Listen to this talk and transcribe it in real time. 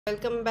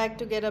Welcome back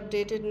to Get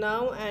Updated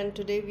Now, and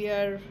today we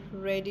are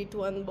ready to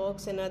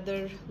unbox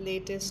another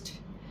latest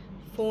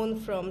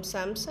phone from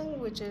Samsung,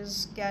 which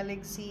is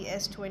Galaxy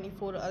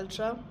S24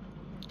 Ultra.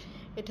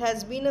 It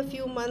has been a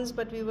few months,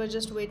 but we were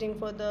just waiting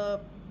for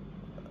the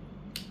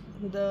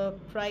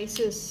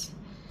prices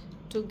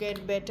to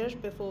get better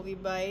before we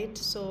buy it,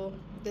 so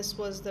this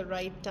was the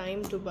right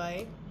time to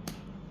buy.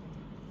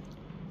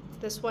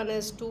 This one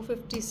is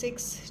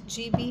 256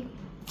 GB.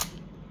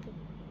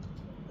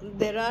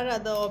 There are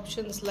other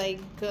options like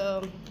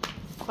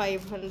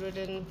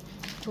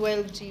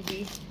 512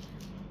 GB,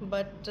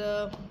 but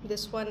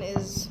this one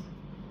is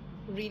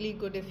really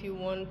good if you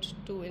want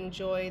to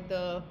enjoy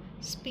the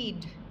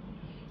speed.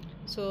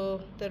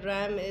 So the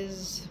RAM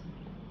is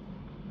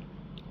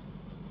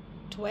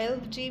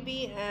 12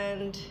 GB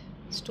and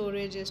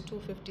storage is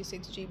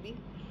 256 GB,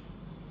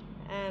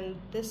 and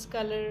this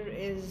color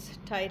is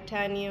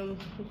titanium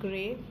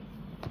gray.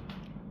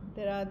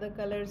 There are other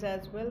colors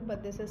as well,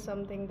 but this is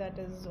something that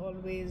is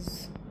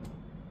always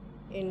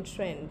in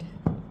trend.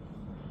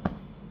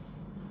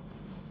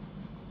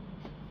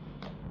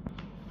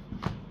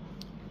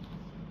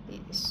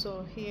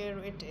 So here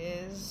it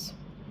is.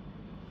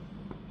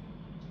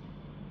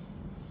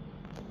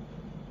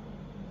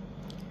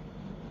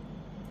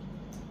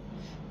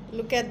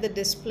 Look at the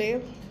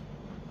display.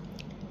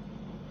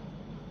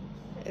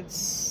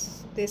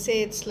 They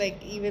say it's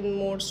like even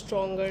more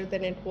stronger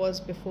than it was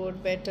before,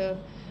 better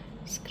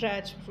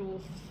scratch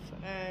proof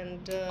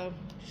and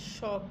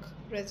shock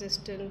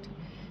resistant,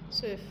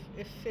 so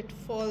if it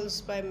falls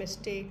by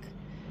mistake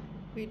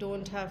we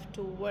don't have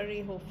to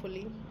worry,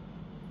 hopefully.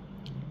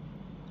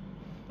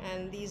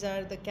 And these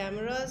are the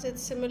cameras.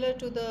 It's similar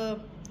to the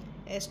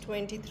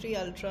S23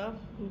 Ultra,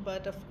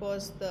 but of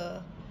course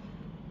the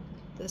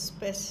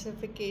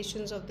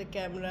specifications of the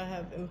camera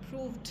have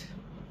improved.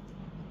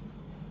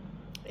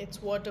 It's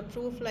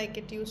waterproof like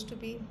it used to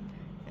be,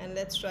 and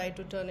let's try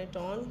to turn it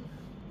on.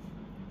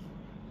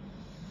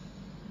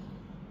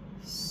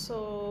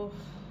 So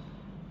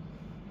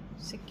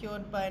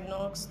secured by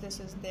Knox. This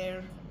is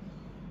their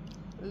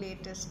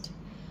latest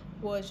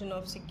version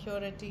of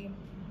security.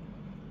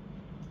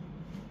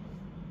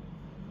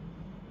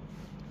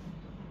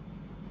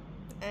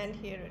 And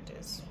here it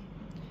is.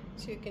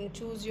 So you can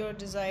choose your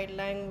desired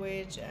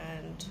language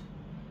and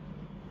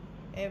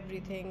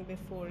everything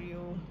before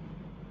you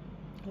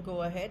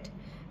go ahead.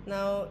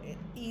 Now,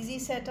 easy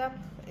setup.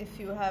 If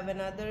you have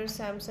another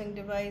Samsung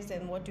device,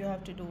 then what you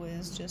have to do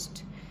is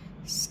just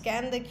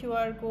scan the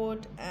QR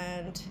code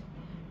and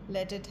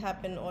let it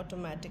happen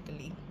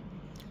automatically.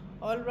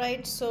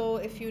 Alright, so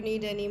if you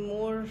need any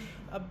more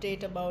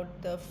update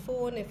about the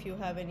phone, if you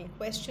have any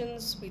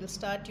questions, we'll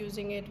start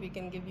using it. We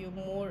can give you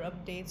more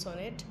updates on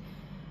it.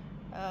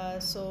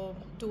 So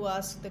do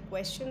ask the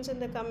questions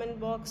in the comment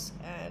box,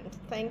 and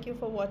thank you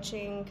for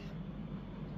watching.